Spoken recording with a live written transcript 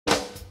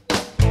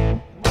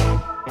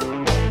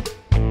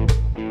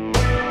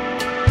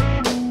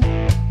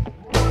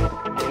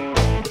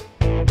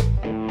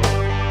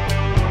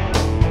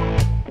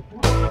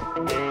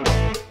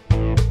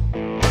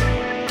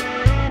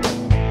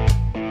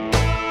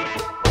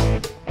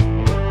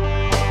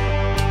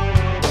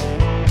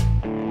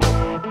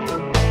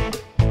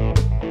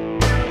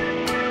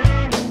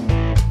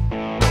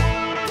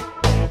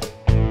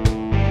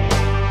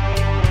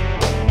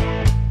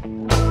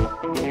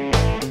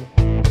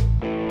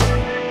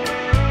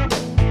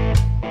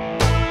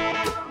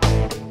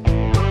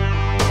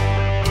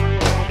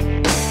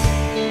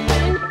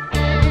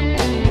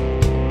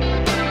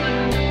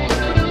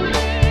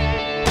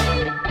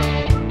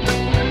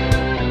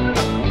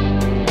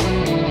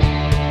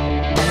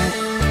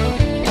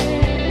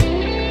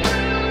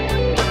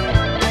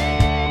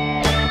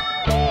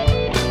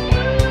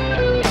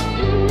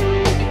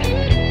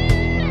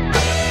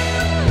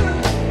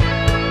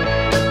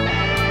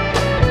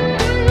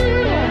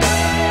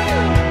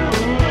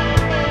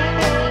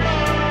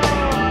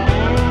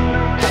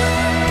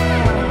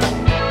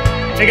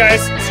Hey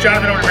guys, it's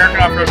Jonathan over at American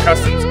Off-Road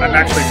Customs. I'm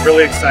actually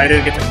really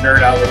excited to get to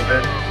nerd out a little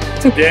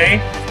bit today.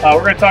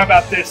 We're going to talk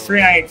about this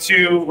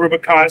 392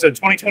 Rubicon, so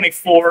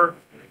 2024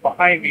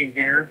 behind me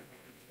here.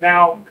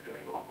 Now,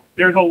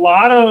 there's a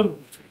lot of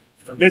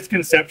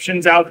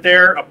misconceptions out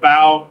there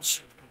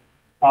about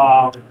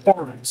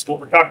portals.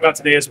 What we're talking about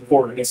today is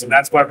portals, and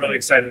that's what I'm really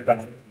excited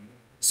about.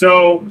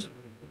 So,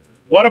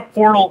 what a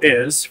portal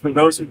is, for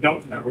those who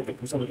don't know,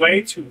 is a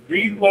way to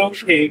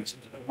relocate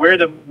where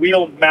the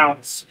wheel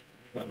mounts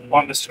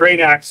on the straight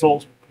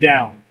axle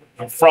down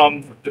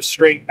from the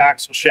straight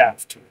axle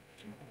shaft.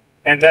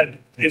 And that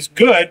is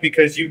good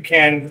because you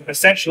can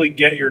essentially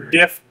get your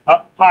diff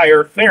up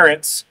higher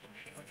clearance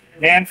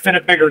and fit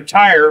a bigger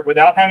tire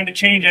without having to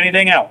change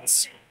anything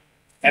else.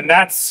 And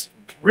that's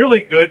really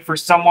good for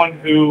someone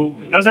who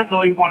doesn't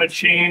really want to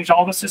change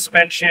all the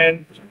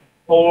suspension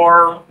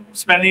or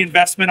spend the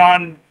investment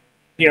on,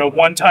 you know,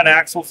 1-ton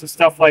axles and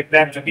stuff like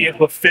that to be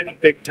able to fit a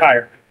big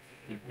tire.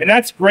 And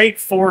that's great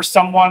for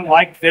someone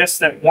like this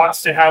that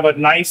wants to have a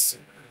nice,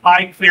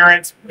 high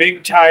clearance,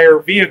 big tire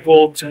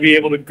vehicle to be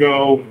able to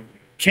go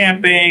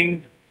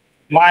camping,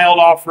 mild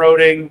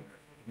off-roading.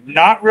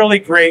 Not really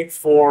great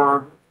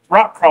for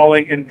rock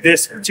crawling in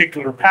this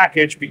particular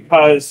package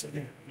because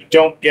you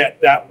don't get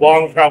that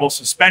long travel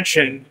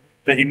suspension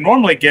that you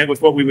normally get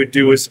with what we would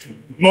do with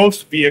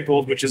most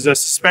vehicles, which is a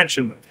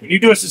suspension lift. When you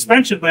do a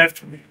suspension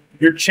lift,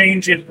 you're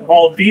changing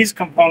all these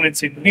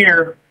components in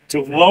here to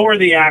lower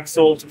the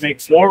axle, to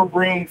make more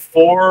room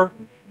for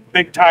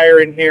big tire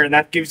in here, and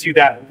that gives you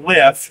that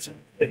lift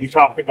that you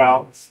talked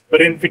about.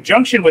 But in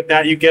conjunction with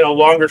that, you get a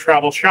longer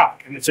travel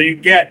shock. And so you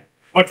get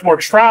much more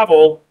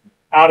travel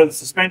out of the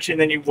suspension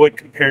than you would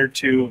compared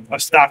to a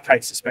stock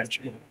type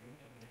suspension.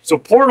 So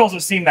portals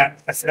have seen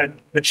that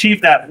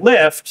achieve that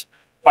lift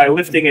by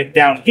lifting it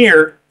down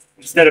here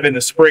instead of in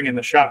the spring and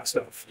the shock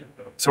stuff.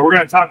 So we're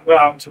going to talk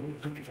about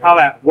how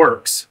that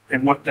works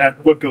and what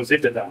goes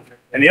into that.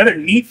 And the other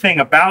neat thing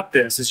about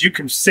this is you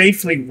can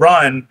safely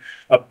run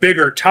a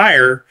bigger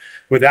tire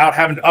without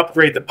having to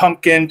upgrade the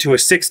pumpkin to a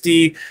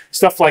 60,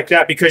 stuff like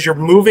that, because you're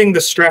moving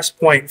the stress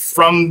point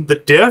from the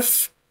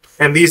diff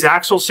and these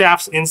axle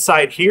shafts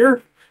inside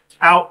here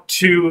out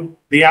to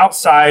the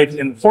outside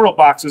in the portal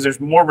boxes. There's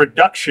more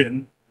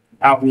reduction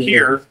out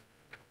here.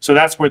 So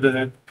that's where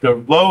the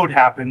load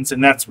happens,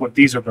 and that's what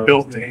these are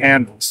built to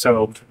handle.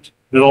 So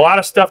there's a lot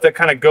of stuff that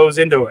kind of goes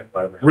into it,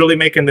 really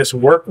making this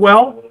work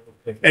well.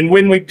 And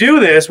when we do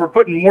this, we're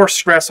putting more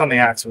stress on the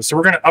axle. So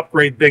we're going to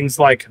upgrade things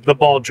like the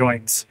ball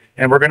joints,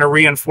 and we're going to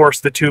reinforce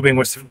the tubing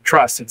with some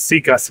truss and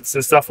C-gussets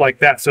and stuff like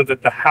that so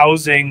that the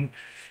housing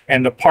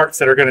and the parts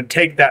that are going to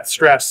take that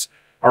stress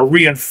are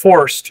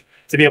reinforced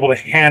to be able to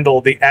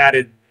handle the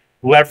added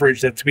leverage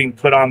that's being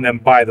put on them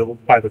by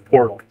the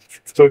portal.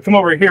 So we come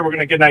over here, we're going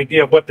to get an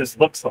idea of what this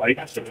looks like.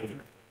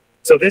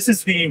 So this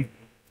is the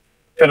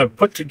kind of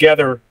put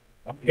together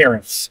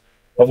appearance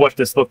of what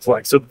this looks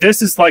like. So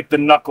this is like the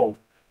knuckle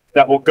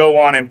that will go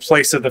on in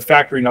place of the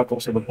factory knuckle.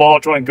 So the ball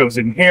joint goes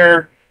in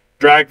here,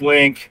 drag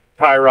link,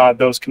 tie rod,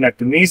 those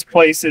connect in these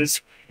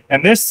places.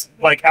 And this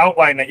like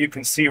outline that you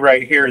can see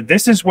right here,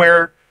 this is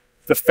where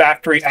the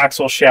factory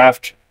axle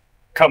shaft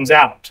comes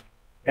out.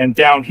 And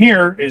down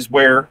here is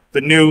where the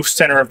new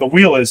center of the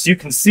wheel is. You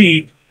can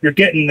see you're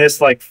getting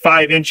this like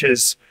 5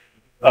 inches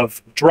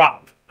of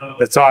drop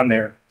that's on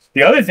there.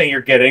 The other thing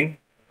you're getting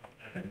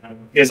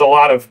is a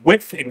lot of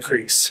width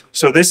increase.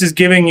 So this is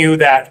giving you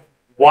that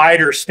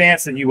wider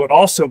stance that you would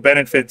also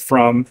benefit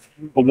from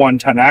a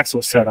 1-ton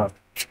axle setup.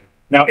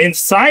 Now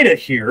inside of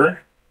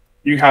here,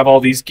 you have all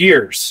these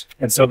gears.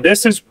 And so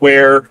this is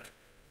where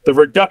the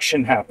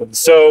reduction happens.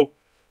 So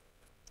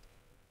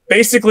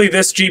basically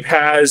this Jeep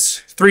has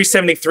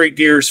 373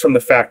 gears from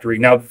the factory.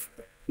 Now,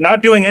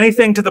 not doing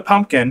anything to the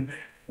pumpkin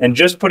and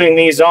just putting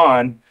these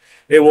on,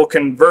 it will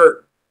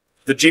convert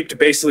the Jeep to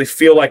basically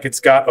feel like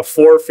it's got a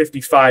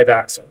 455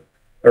 axle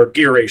or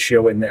gear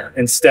ratio in there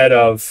instead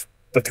of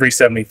the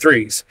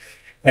 373s.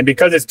 And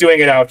because it's doing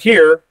it out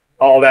here,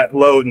 all that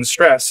load and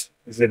stress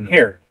is in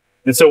here.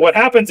 And so what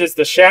happens is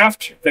the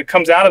shaft that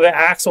comes out of the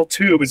axle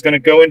tube is going to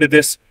go into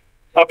this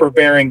upper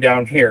bearing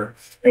down here.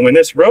 And when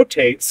this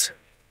rotates,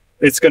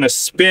 it's going to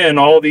spin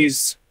all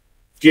these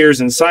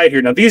gears inside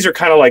here. Now these are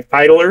kind of like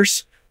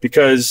idlers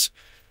because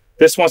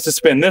this wants to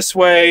spin this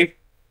way.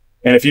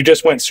 And if you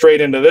just went straight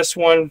into this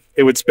one,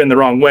 it would spin the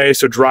wrong way.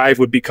 So drive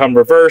would become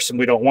reverse, and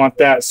we don't want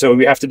that. So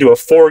we have to do a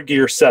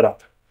 4-gear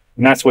setup.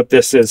 And that's what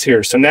this is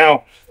here. So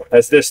now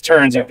as this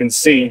turns, you can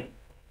see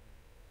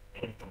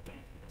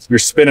you're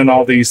spinning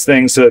all these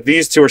things. So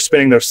these two are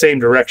spinning the same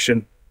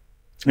direction,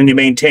 and you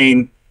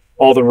maintain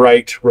all the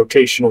right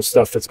rotational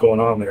stuff that's going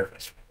on there.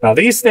 Now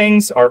these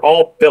things are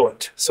all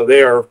billet. So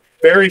they are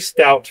very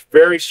stout,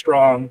 very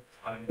strong.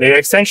 They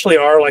essentially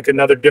are like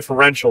another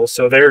differential.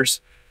 So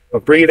there's a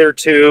breather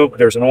tube,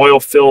 there's an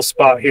oil fill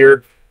spot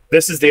here.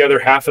 This is the other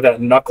half of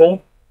that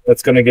knuckle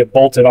that's going to get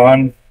bolted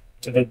on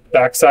to the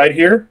backside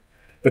here.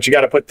 But you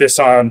got to put this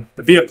on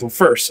the vehicle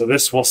first. So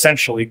this will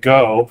essentially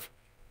go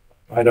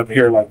right up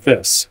here like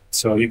this.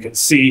 So you can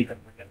see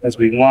as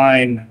we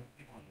line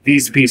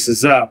these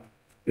pieces up,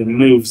 it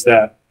moves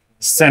that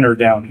center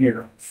down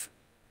here.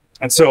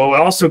 And so I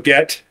also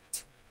get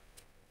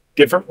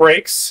different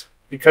brakes,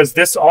 because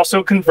this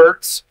also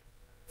converts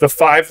the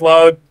 5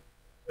 lug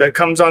that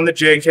comes on the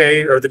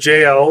JK or the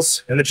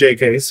JLs and the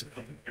JKs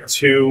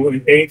to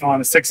an 8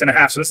 on a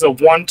 6.5. So this is a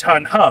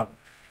 1-ton hub.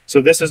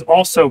 So this is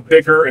also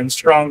bigger and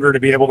stronger to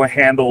be able to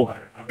handle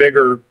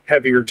bigger,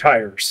 heavier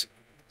tires.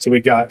 So we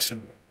got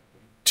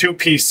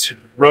 2-piece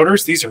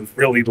rotors. These are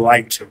really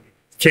light.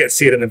 Can't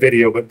see it in the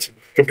video, but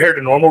compared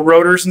to normal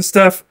rotors and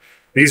stuff,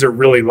 these are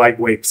really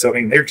lightweight. So I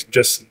mean, there's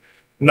just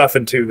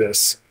nothing to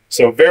this.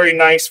 So very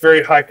nice,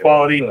 very high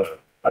quality.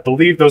 I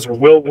believe those are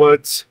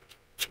Willwoods.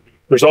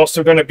 There's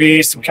also going to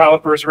be some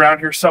calipers around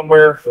here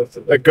somewhere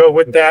that go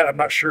with that. I'm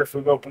not sure if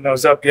we've opened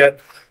those up yet.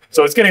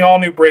 So it's getting all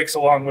new brakes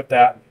along with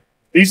that.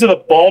 These are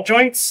the ball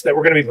joints that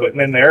we're going to be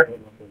putting in there.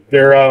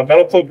 They're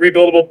Metalcloak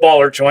rebuildable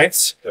baller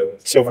joints,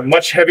 so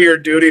much heavier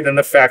duty than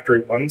the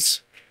factory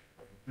ones.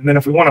 And then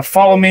if we want to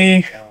follow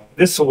me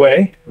this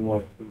way,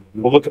 we'll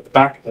look at the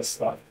back of this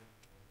stuff.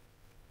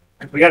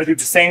 We got to do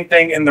the same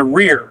thing in the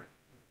rear.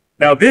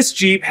 Now this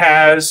Jeep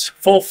has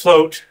full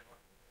float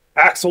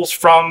axles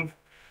from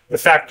the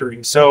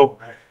factory, so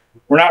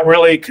we're not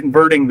really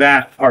converting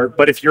that part.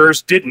 But if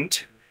yours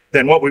didn't,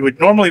 then what we would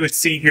normally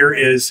see here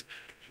is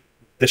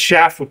the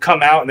shaft would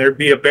come out and there'd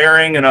be a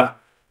bearing and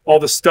all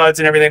the studs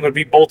and everything would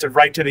be bolted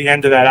right to the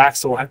end of that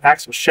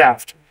axle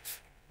shaft.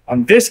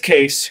 On this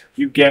case,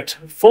 you get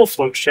full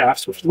float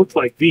shafts, which look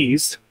like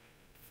these.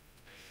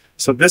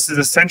 So this is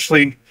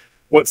essentially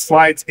what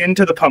slides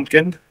into the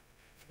pumpkin.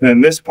 And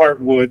then this part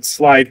would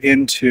slide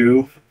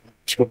into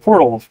the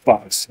portal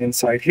box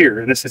inside here.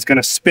 And this is going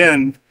to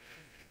spin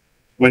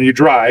when you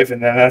drive,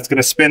 and then that's going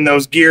to spin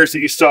those gears that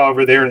you saw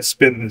over there and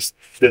spin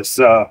this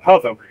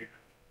hub over here.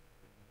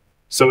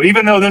 So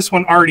even though this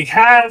one already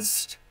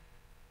has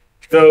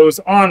those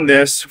on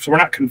this, so we're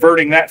not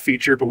converting that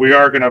feature, but we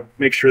are going to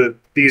make sure that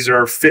these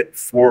are fit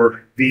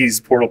for these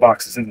portal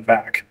boxes in the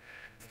back.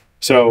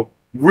 So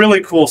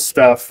really cool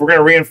stuff. We're going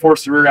to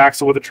reinforce the rear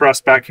axle with a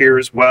truss back here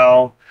as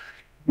well.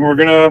 We're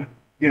going to,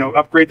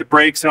 upgrade the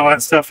brakes and all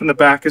that stuff in the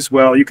back as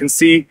well. You can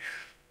see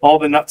all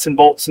the nuts and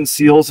bolts and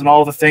seals and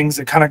all the things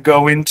that kind of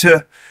go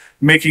into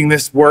making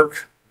this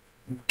work.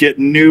 Get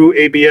new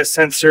ABS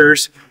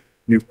sensors,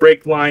 new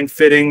brake line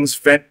fittings,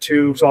 vent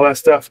tubes, all that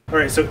stuff. All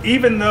right, so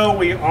even though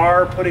we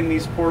are putting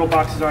these portal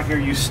boxes on here,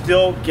 you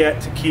still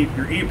get to keep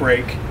your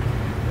e-brake.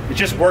 It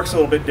just works a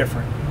little bit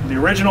different. The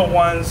original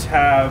ones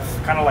have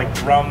kind of like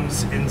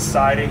drums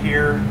inside of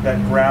here that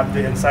grab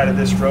the inside of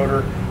this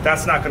rotor.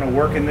 That's not going to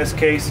work in this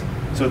case.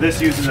 So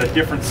this uses a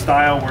different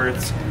style where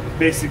it's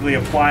basically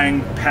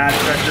applying pad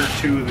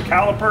pressure to the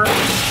caliper.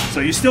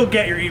 So you still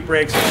get your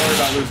e-brakes, don't worry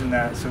about losing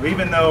that. So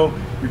even though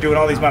you're doing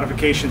all these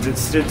modifications,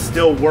 it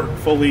still work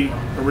fully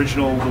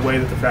original the way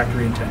that the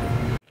factory intended.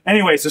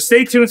 Anyway, so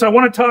stay tuned. So I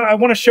want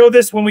to show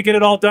this when we get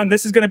it all done.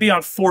 This is going to be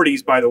on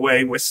 40s, by the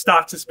way, with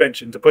stock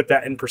suspension, to put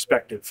that in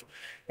perspective.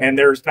 And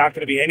there's not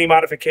going to be any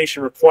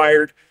modification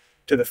required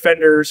to the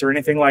fenders or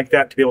anything like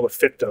that to be able to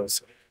fit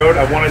those.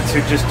 I wanted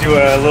to just do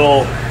a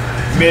little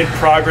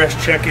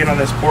mid-progress check-in on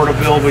this portal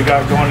build we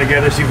got going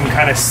together, so you can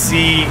kind of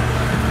see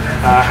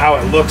how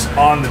it looks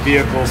on the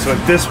vehicle. So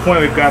at this point,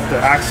 we've got the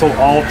axle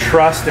all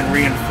trussed and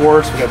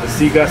reinforced. We've got the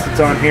C-gussets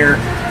on here,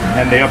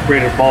 and the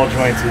upgraded ball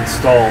joints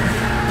installed.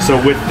 So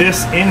with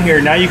this in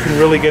here, now you can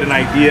really get an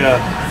idea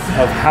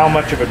of how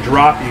much of a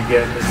drop you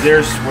get.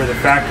 There's where the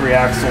factory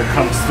axle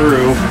comes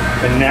through,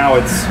 and now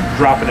it's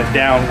dropping it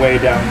down way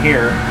down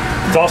here.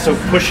 It's also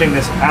pushing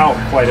this out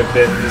quite a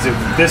bit, because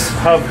this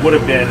hub would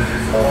have been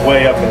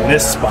way up in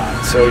this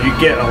spot. So you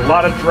get a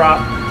lot of drop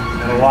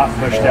and a lot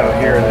pushed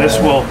out here. And this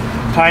will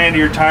tie into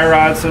your tie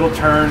rod, so it'll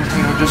turn,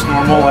 just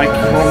normal like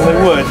you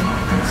normally would.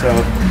 So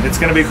it's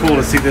going to be cool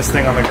to see this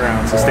thing on the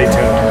ground. So stay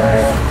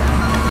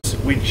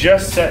tuned. We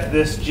just set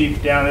this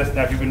Jeep down.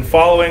 Now, if you've been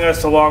following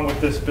us along with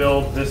this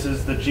build, this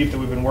is the Jeep that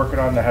we've been working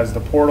on that has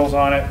the portals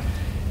on it.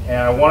 And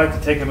I wanted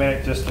to take a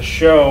minute just to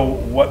show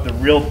what the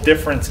real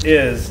difference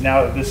is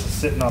now that this is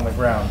sitting on the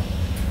ground.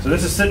 So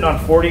this is sitting on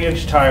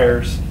 40-inch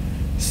tires,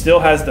 still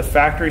has the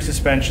factory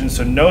suspension,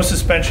 so no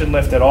suspension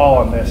lift at all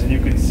on this. And you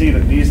can see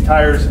that these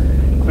tires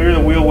clear the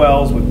wheel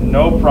wells with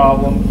no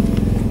problem.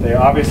 They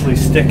obviously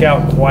stick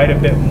out quite a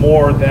bit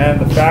more than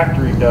the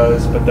factory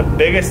does, but the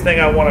biggest thing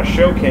I want to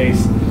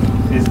showcase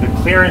is the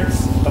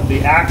clearance of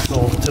the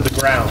axle to the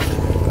ground.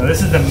 Now,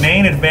 this is the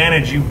main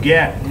advantage you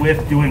get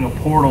with doing a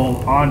portal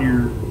on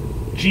your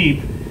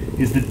Jeep,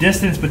 is the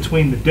distance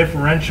between the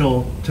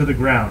differential to the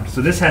ground.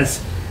 So this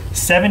has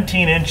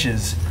 17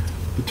 inches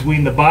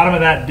between the bottom of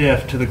that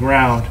diff to the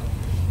ground,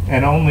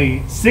 and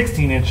only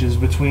 16 inches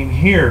between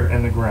here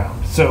and the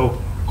ground.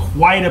 So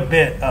quite a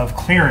bit of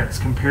clearance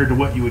compared to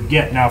what you would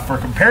get. Now, for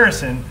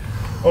comparison,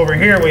 over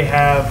here we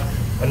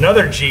have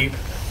another Jeep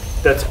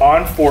that's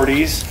on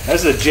 40s.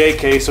 This is a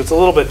JK, so it's a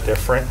little bit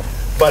different,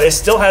 but it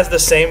still has the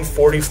same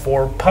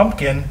 44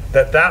 pumpkin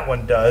that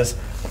one does,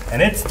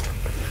 and it's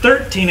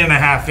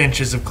 13.5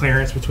 inches of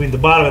clearance between the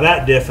bottom of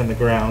that diff and the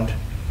ground.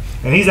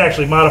 And he's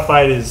actually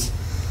modified his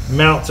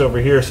mounts over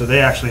here, so they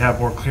actually have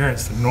more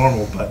clearance than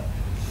normal, but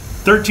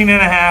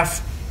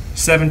 13.5,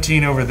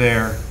 17 over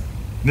there.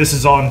 This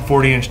is on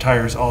 40-inch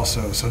tires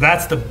also, so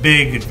that's the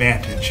big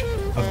advantage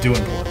of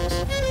doing board.